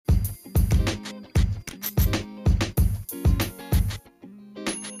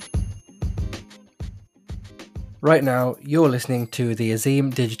Right now, you're listening to the Azim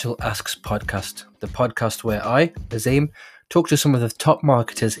Digital Asks podcast, the podcast where I, Azim, talk to some of the top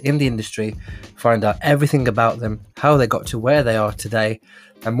marketers in the industry, find out everything about them, how they got to where they are today,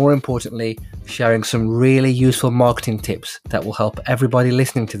 and more importantly, sharing some really useful marketing tips that will help everybody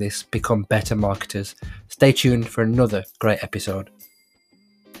listening to this become better marketers. Stay tuned for another great episode.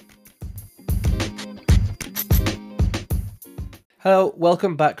 Hello,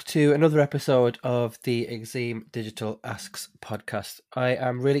 welcome back to another episode of the Azim Digital Asks podcast. I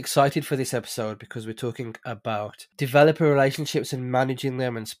am really excited for this episode because we're talking about developer relationships and managing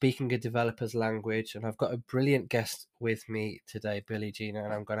them and speaking a developer's language. And I've got a brilliant guest with me today, Billie Gina,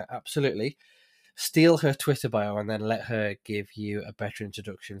 and I'm going to absolutely steal her Twitter bio and then let her give you a better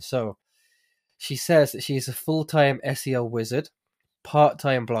introduction. So she says that she is a full-time SEO wizard,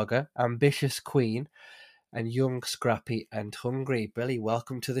 part-time blogger, ambitious queen, and young, scrappy, and hungry. Billie,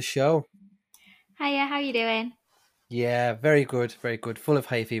 welcome to the show. Hiya, how you doing? Yeah, very good, very good. Full of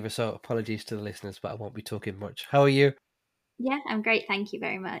hay fever, so apologies to the listeners, but I won't be talking much. How are you? Yeah, I'm great, thank you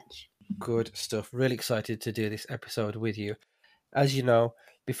very much. Good stuff. Really excited to do this episode with you. As you know,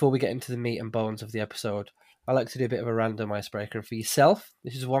 before we get into the meat and bones of the episode, I like to do a bit of a random icebreaker. And for yourself,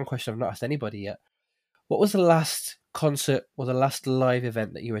 this is one question I've not asked anybody yet. What was the last concert or the last live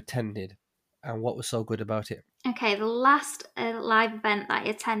event that you attended, and what was so good about it? Okay, the last live event that I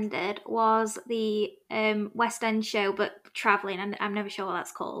attended was the West End show, but travelling, and I'm never sure what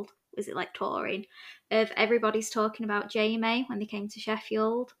that's called. Was it like touring? Of Everybody's Talking About Jamie when they came to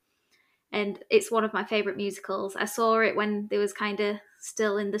Sheffield. And it's one of my favourite musicals. I saw it when they was kind of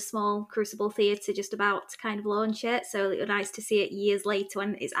still in the small Crucible Theatre, just about to kind of launch it. So it was nice to see it years later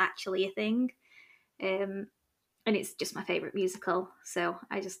when it's actually a thing. And it's just my favourite musical. So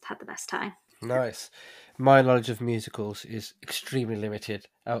I just had the best time. Nice. My knowledge of musicals is extremely limited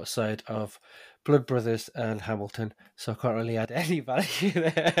outside of Blood Brothers and Hamilton, so I can't really add any value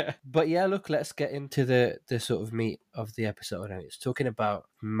there. But yeah, look, let's get into the sort of meat of the episode, and it's talking about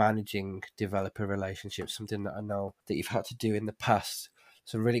managing developer relationships, something that I know that you've had to do in the past.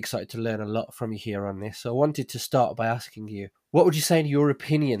 So I'm really excited to learn a lot from you here on this. So I wanted to start by asking you, what would you say in your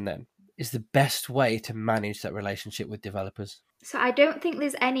opinion then is the best way to manage that relationship with developers? So I don't think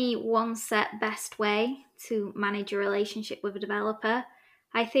there's any one set best way to manage a relationship with a developer.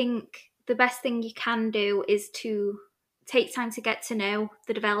 I think the best thing you can do is to take time to get to know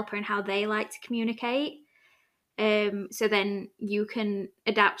the developer and how they like to communicate. So then you can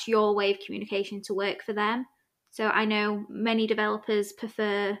adapt your way of communication to work for them. So I know many developers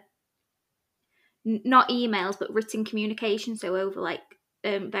prefer not emails but written communication, so over like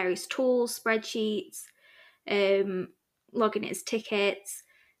various tools, spreadsheets, logging it as tickets.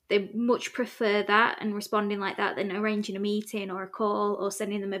 They much prefer that and responding like that than arranging a meeting or a call or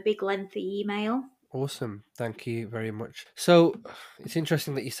sending them a big lengthy email. Awesome. Thank you very much. So it's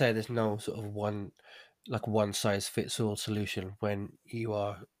interesting that you say there's no sort of one size fits all solution when you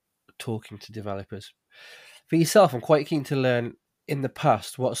are talking to developers. For yourself, I'm quite keen to learn in the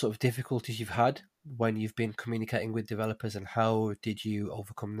past what sort of difficulties you've had when you've been communicating with developers and how did you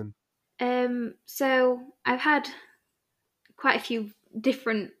overcome them? So I've had quite a few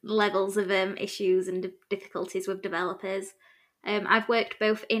different levels of issues and difficulties with developers. I've worked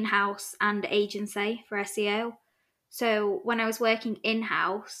both in-house and agency for SEO. So when I was working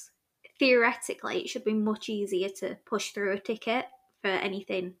in-house, theoretically, it should be much easier to push through a ticket for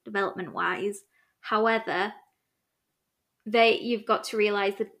anything development-wise. However, you've got to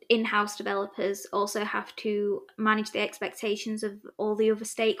realize that in-house developers also have to manage the expectations of all the other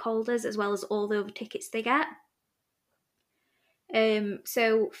stakeholders as well as all the other tickets they get.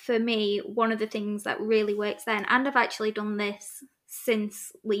 So for me, one of the things that really works then, and I've actually done this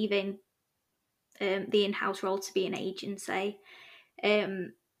since leaving the in-house role to be an agency,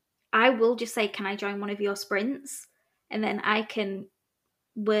 I will just say, can I join one of your sprints? And then I can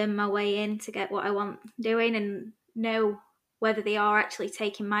worm my way in to get what I want doing and know whether they are actually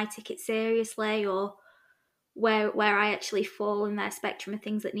taking my ticket seriously or where I actually fall in their spectrum of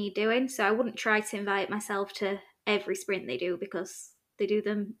things that need doing. So I wouldn't try to invite myself to every sprint they do because they do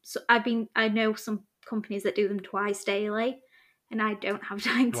them. So I know some companies that do them twice daily, and I don't have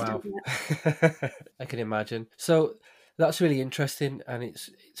time to do Wow. that. I can imagine. So that's really interesting, and it's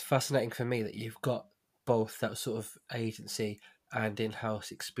fascinating for me that you've got both that sort of agency and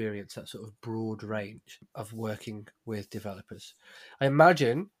in-house experience, that sort of broad range of working with developers. I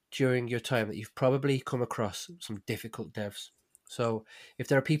imagine during your time that you've probably come across some difficult devs. So if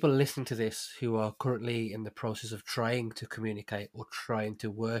there are people listening to this who are currently in the process of trying to communicate or trying to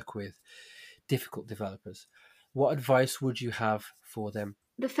work with difficult developers, what advice would you have for them?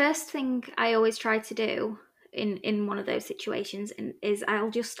 The first thing I always try to do in one of those situations, and is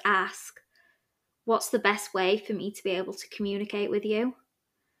I'll just ask, what's the best way for me to be able to communicate with you?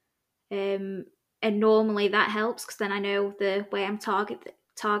 And normally that helps, because then I know the way I'm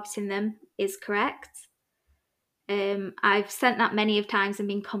targeting them is correct. I've sent that many of times and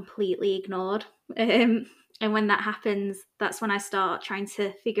been completely ignored. And when that happens, that's when I start trying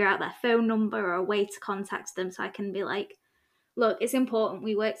to figure out their phone number or a way to contact them, so I can be like, look, it's important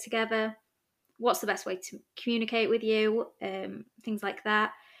we work together. What's the best way to communicate with you? Things like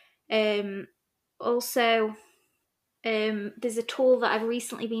that. Also, there's a tool that I've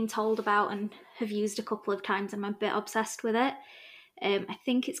recently been told about and have used a couple of times. I'm a bit obsessed with it. I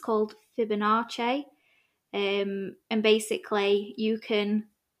think it's called Fibonacci. And basically, you can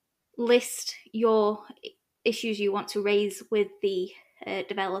list your issues you want to raise with the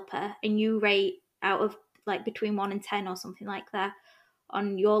developer, and you rate out of like between 1 and 10 or something like that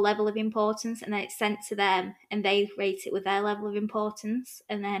on your level of importance, and then it's sent to them and they rate it with their level of importance,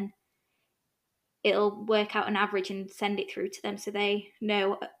 and then it'll work out an average and send it through to them, so they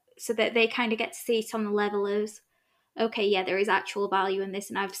know, so that they kind of get to see it on the level of, okay, yeah, there is actual value in this,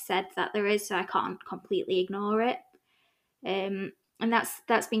 and I've said that there is, so I can't completely ignore it. And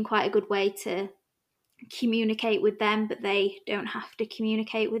that's been quite a good way to communicate with them, but they don't have to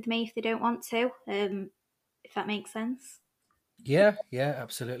communicate with me if they don't want to, if that makes sense. Yeah,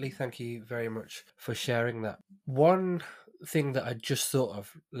 absolutely. Thank you very much for sharing that. One thing that I just thought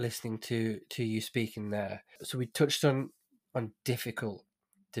of listening to you speaking there. So we touched on difficult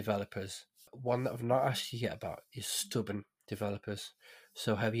developers. One that I've not asked you yet about is stubborn developers.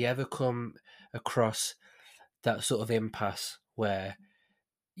 So have you ever come across that sort of impasse where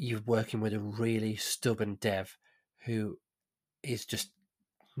you're working with a really stubborn dev who is just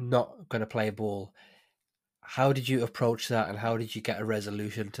not going to play ball? How did you approach that, and how did you get a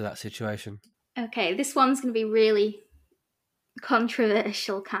resolution to that situation? Okay, this one's going to be really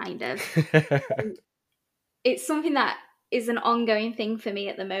controversial, kind of. It's something that is an ongoing thing for me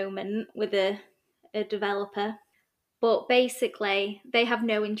at the moment with a developer. But basically, they have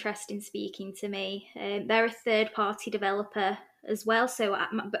no interest in speaking to me. They're a third party developer as well. So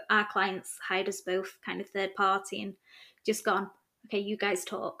our clients hired us both kind of third party and just gone, okay, you guys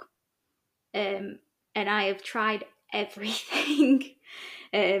talk. And I have tried everything.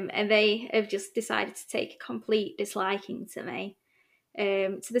 And they have just decided to take a complete disliking to me.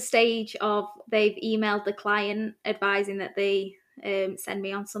 To the stage of they've emailed the client advising that they send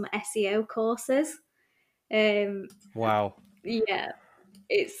me on some SEO courses. Wow. Yeah,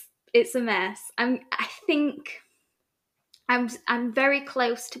 it's a mess. I think I'm very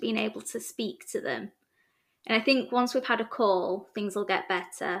close to being able to speak to them, and I think once we've had a call, things will get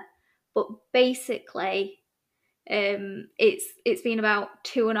better. But basically, it's been about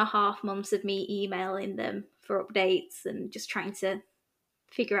 2.5 months of me emailing them for updates and just trying to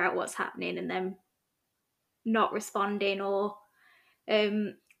figure out what's happening, and then not responding, or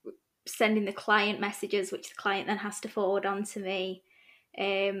um, sending the client messages, which the client then has to forward on to me.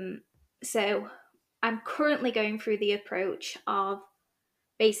 So I'm currently going through the approach of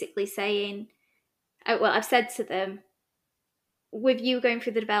basically saying, well, I've said to them, with you going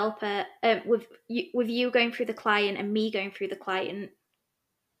through the developer, with you going through the client and me going through the client,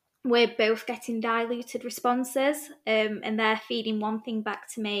 we're both getting diluted responses, and they're feeding one thing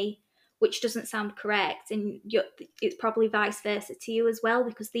back to me which doesn't sound correct, and it's probably vice versa to you as well,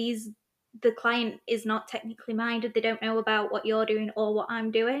 because the client is not technically minded, they don't know about what you're doing or what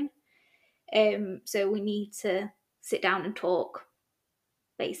I'm doing. So we need to sit down and talk,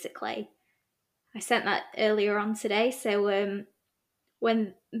 basically. I sent that earlier on today, so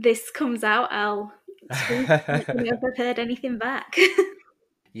when this comes out, I'll let you know if I've heard anything back.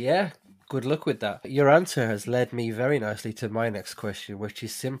 Yeah, good luck with that. Your answer has led me very nicely to my next question, which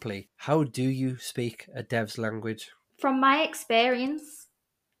is simply, how do you speak a dev's language? From my experience,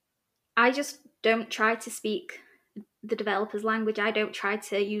 I just don't try to speak the developer's language. I don't try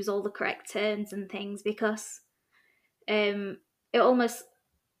to use all the correct terms and things, because it almost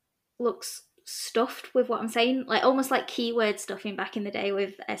looks stuffed with what I'm saying, like almost like keyword stuffing back in the day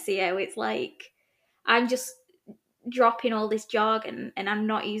with SEO. It's like I'm just dropping all this jargon and I'm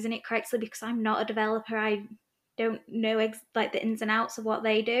not using it correctly because I'm not a developer. I don't know like the ins and outs of what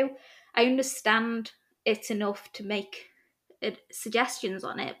they do. I understand it enough to make suggestions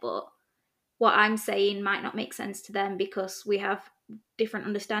on it, but what I'm saying might not make sense to them because we have different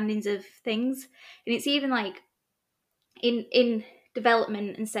understandings of things. And it's even like in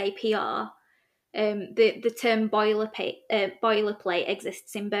development and say PR, the term boilerplate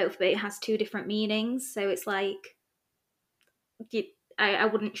exists in both, but it has two different meanings. So it's like I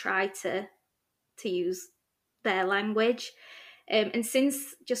wouldn't try to use their language. And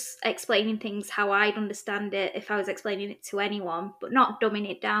since just explaining things how I'd understand it if I was explaining it to anyone, but not dumbing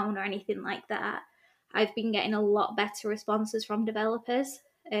it down or anything like that, I've been getting a lot better responses from developers.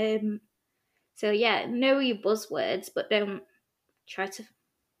 So yeah, know your buzzwords, but don't try to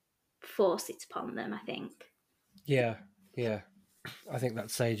force it upon them, I think. Yeah, yeah. I think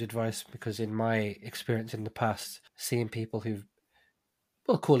that's sage advice because in my experience in the past, seeing people who,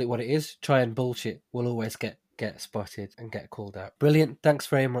 we'll call it what it is, try and bullshit, will always get spotted and get called out. Brilliant. Thanks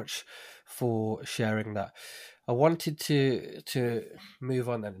very much for sharing that. I wanted to move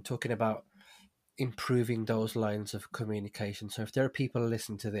on then, talking about improving those lines of communication. So if there are people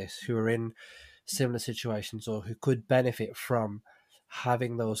listening to this who are in similar situations or who could benefit from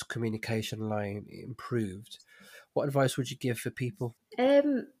having those communication line improved, what advice would you give for people?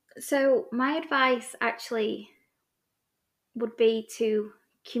 So my advice actually would be to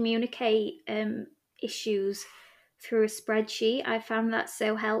communicate issues through a spreadsheet. I found that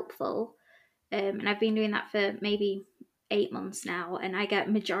so helpful, and I've been doing that for maybe 8 months now, and I get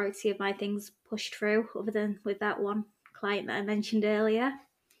majority of my things pushed through, other than with that one client that I mentioned earlier.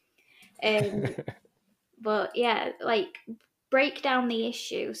 Um, but yeah, like break down the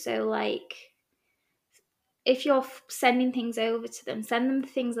issue. So like if you're sending things over to them, send them the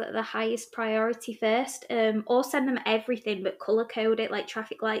things that are the highest priority first, or send them everything but color code it like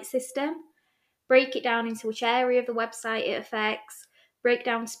traffic light system. Break it down into which area of the website it affects, break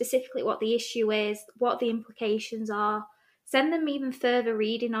down specifically what the issue is, what the implications are. Send them even further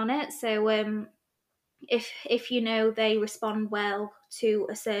reading on it. So if you know they respond well to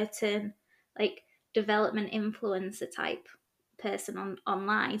a certain like development influencer type person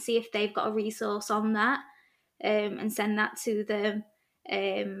online, see if they've got a resource on that, and send that to them,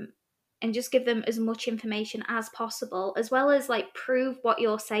 and just give them as much information as possible, as well as like prove what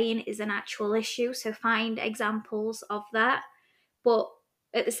you're saying is an actual issue. So find examples of that, but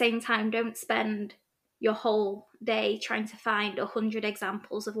at the same time, don't spend your whole day trying to find 100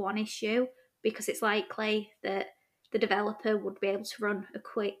 examples of one issue, because it's likely that the developer would be able to run a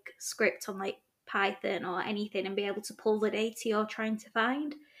quick script on like Python or anything and be able to pull the data you're trying to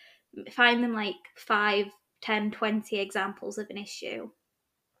find. Find them like 5, 10, 20 examples of an issue,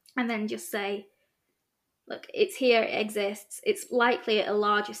 and then just say, look, it's here, it exists, it's likely at a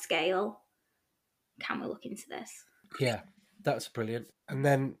larger scale. Can we look into this? Yeah, that's brilliant. And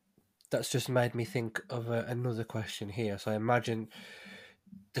then that's just made me think of another question here. So I imagine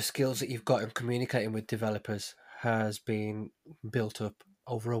the skills that you've got in communicating with developers has been built up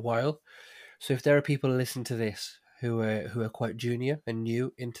over a while. So if there are people listening to this who are quite junior and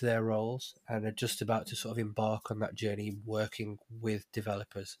new into their roles and are just about to sort of embark on that journey working with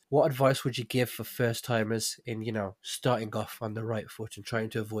developers, what advice would you give for first timers in, starting off on the right foot and trying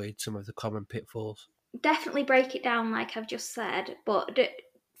to avoid some of the common pitfalls? Definitely break it down like I've just said, but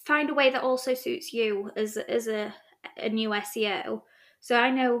find a way that also suits you as a new SEO. So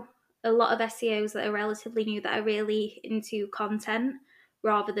I know a lot of SEOs that are relatively new that are really into content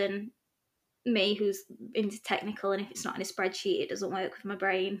rather than me, who's into technical, and if it's not in a spreadsheet, it doesn't work with my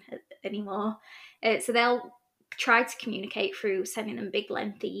brain anymore. So they'll try to communicate through sending them big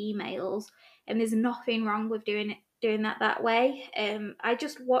lengthy emails, and there's nothing wrong with doing that way. I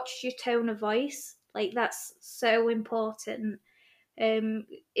just watched your tone of voice, like that's so important.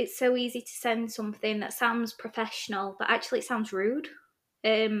 It's so easy to send something that sounds professional but actually it sounds rude.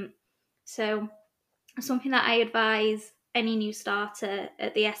 So something that I advise any new starter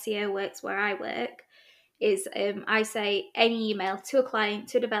at the SEO Works where I work is, I say any email to a client,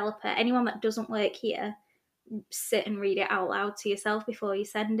 to a developer, anyone that doesn't work here, sit and read it out loud to yourself before you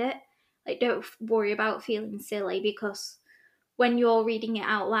send it. Like, don't worry about feeling silly, because when you're reading it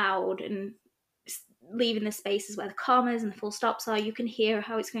out loud and leaving the spaces where the commas and the full stops are, you can hear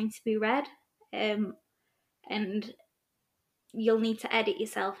how it's going to be read, and you'll need to edit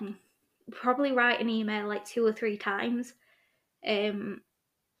yourself and probably write an email like 2 or 3 times. And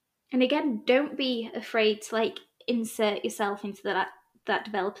again, don't be afraid to like insert yourself into that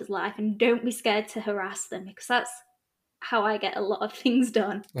developer's life, and don't be scared to harass them, because that's how I get a lot of things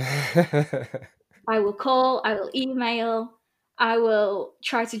done. I will call, I will email, I will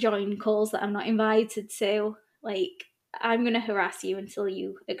try to join calls that I'm not invited to. Like, I'm going to harass you until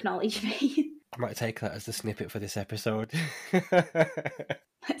you acknowledge me. I might take that as the snippet for this episode.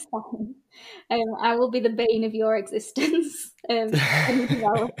 That's fine. I will be the bane of your existence. Any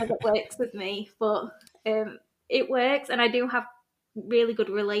developer that works with me, but it works, and I do have really good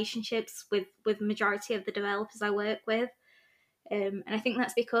relationships with majority of the developers I work with, and I think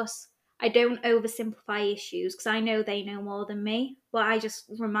that's because I don't oversimplify issues because I know they know more than me, but I just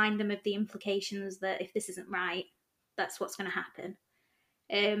remind them of the implications that if this isn't right, that's what's going to happen.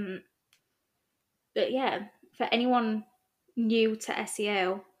 But yeah, for anyone new to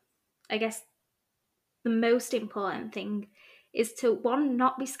SEO, I guess the most important thing is to, one,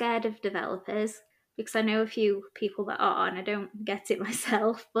 not be scared of developers, because I know a few people that are, and I don't get it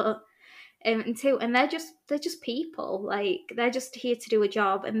myself, but and two, and they're just people. Like, they're just here to do a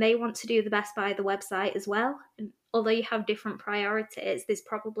job, and they want to do the best by the website as well. And although you have different priorities, there's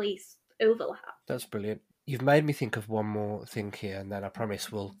probably overlap. That's brilliant. You've made me think of one more thing here, and then I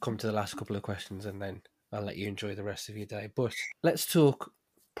promise we'll come to the last couple of questions, and then I'll let you enjoy the rest of your day. But let's talk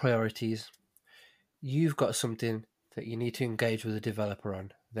priorities. You've got something that you need to engage with a developer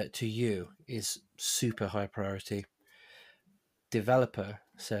on that to you is super high priority. Developer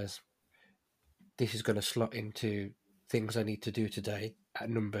says, this is going to slot into things I need to do today at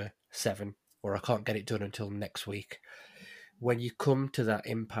number 7, or I can't get it done until next week. When you come to that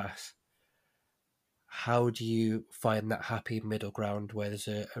impasse, how do you find that happy middle ground where there's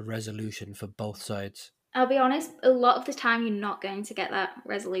a resolution for both sides? I'll be honest, a lot of the time you're not going to get that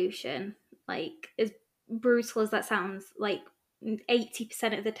resolution. Like, as brutal as that sounds, like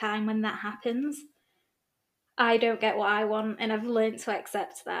 80% of the time when that happens, I don't get what I want, and I've learned to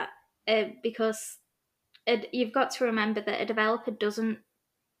accept that because you've got to remember that a developer doesn't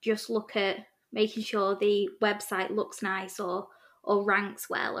just look at making sure the website looks nice or ranks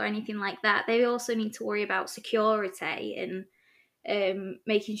well or anything like that. They also need to worry about security and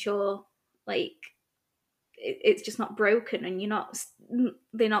making sure, like, it's just not broken and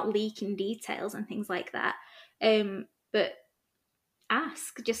they're not leaking details and things like that. But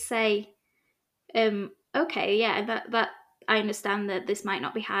just say, okay, yeah, that I understand that this might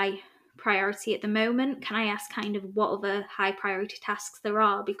not be high priority at the moment. Can I ask kind of what other high priority tasks there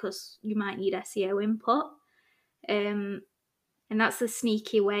are, because you might need SEO input. And that's a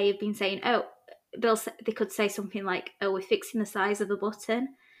sneaky way of being saying, oh, they could say something like, oh, we're fixing the size of the button.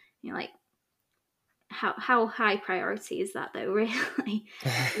 You're like, how high priority is that though, really?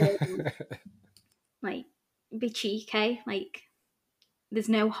 Like, be cheeky. Like, there's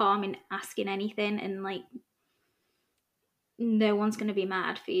no harm in asking anything, and like, no one's going to be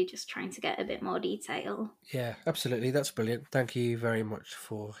mad for you just trying to get a bit more detail. Yeah, absolutely. That's brilliant. Thank you very much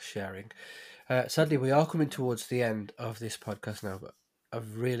for sharing. Sadly, we are coming towards the end of this podcast now, but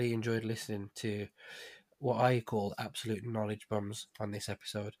I've really enjoyed listening to what I call absolute knowledge bombs on this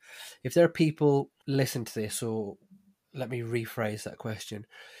episode. If there are people listen to this, or let me rephrase that question,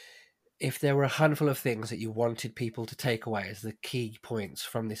 if there were a handful of things that you wanted people to take away as the key points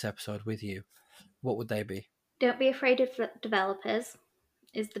from this episode with you, what would they be? Don't be afraid of developers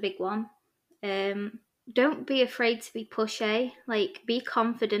is the big one. Don't be afraid to be pushy. Like, be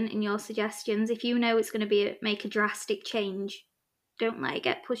confident in your suggestions. If you know it's going to make a drastic change, don't let it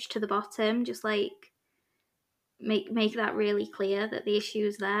get pushed to the bottom. Just like make that really clear that the issue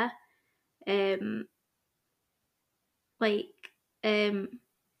is there.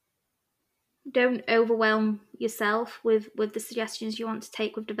 Don't overwhelm yourself with the suggestions you want to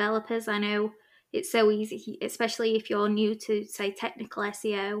take with developers. I know it's so easy, especially if you're new to, say, technical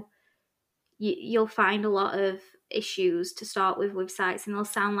SEO. You'll find a lot of issues to start with sites, and they'll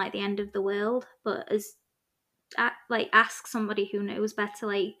sound like the end of the world. But ask somebody who knows better.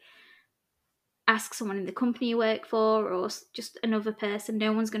 Like, ask someone in the company you work for, or just another person.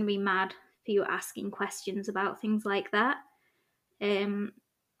 No one's going to be mad for you asking questions about things like that. And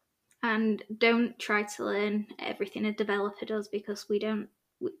don't try to learn everything a developer does, because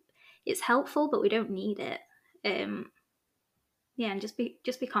it's helpful, but we don't need it. And just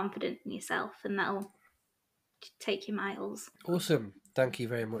be confident in yourself, and that'll take you miles. Awesome. Thank you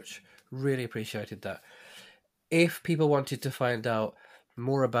very much. Really appreciated that. If people wanted to find out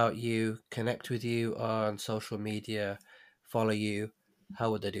more about you, connect with you on social media, follow you, how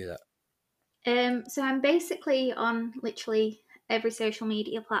would they do that? So I'm basically on literally every social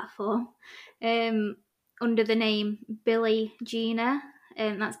media platform under the name Billie Gina.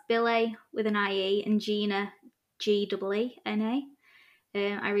 That's Billie with an IE and Gina, Gena.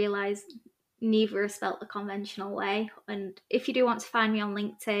 I realise neither are spelt the conventional way. And if you do want to find me on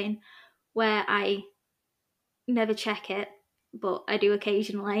LinkedIn, where I never check it, but I do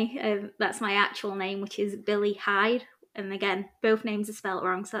occasionally, that's my actual name, which is Billie Hyde. And again, both names are spelt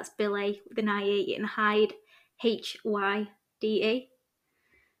wrong, so that's Billie with an IE and Hyde, HYDE.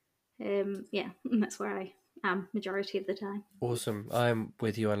 Yeah, that's where majority of the time. Awesome. I'm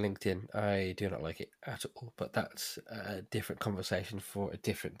with you on LinkedIn. I do not like it at all, but that's a different conversation for a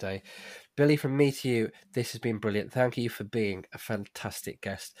different day. Billy, from me to you, this has been brilliant. Thank you for being a fantastic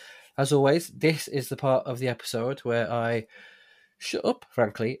guest. As always, this is the part of the episode where I shut up,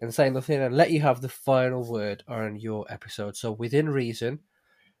 frankly, and say nothing and let you have the final word on your episode. So within reason,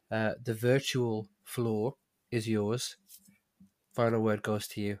 the virtual floor is yours. Final word goes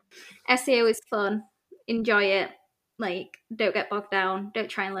to you. SEO is fun. Enjoy it. Like, don't get bogged down. Don't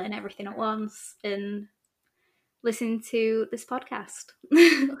try and learn everything at once. And listen to this podcast.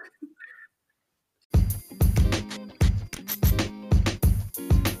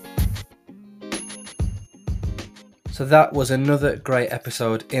 So that was another great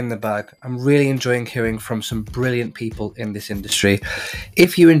episode in the bag. I'm really enjoying hearing from some brilliant people in this industry.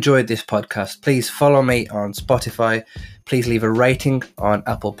 If you enjoyed this podcast, please follow me on Spotify. Please leave a rating on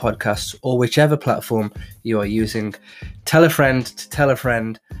Apple Podcasts or whichever platform you are using. Tell a friend to tell a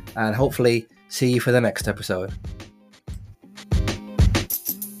friend, and hopefully see you for the next episode.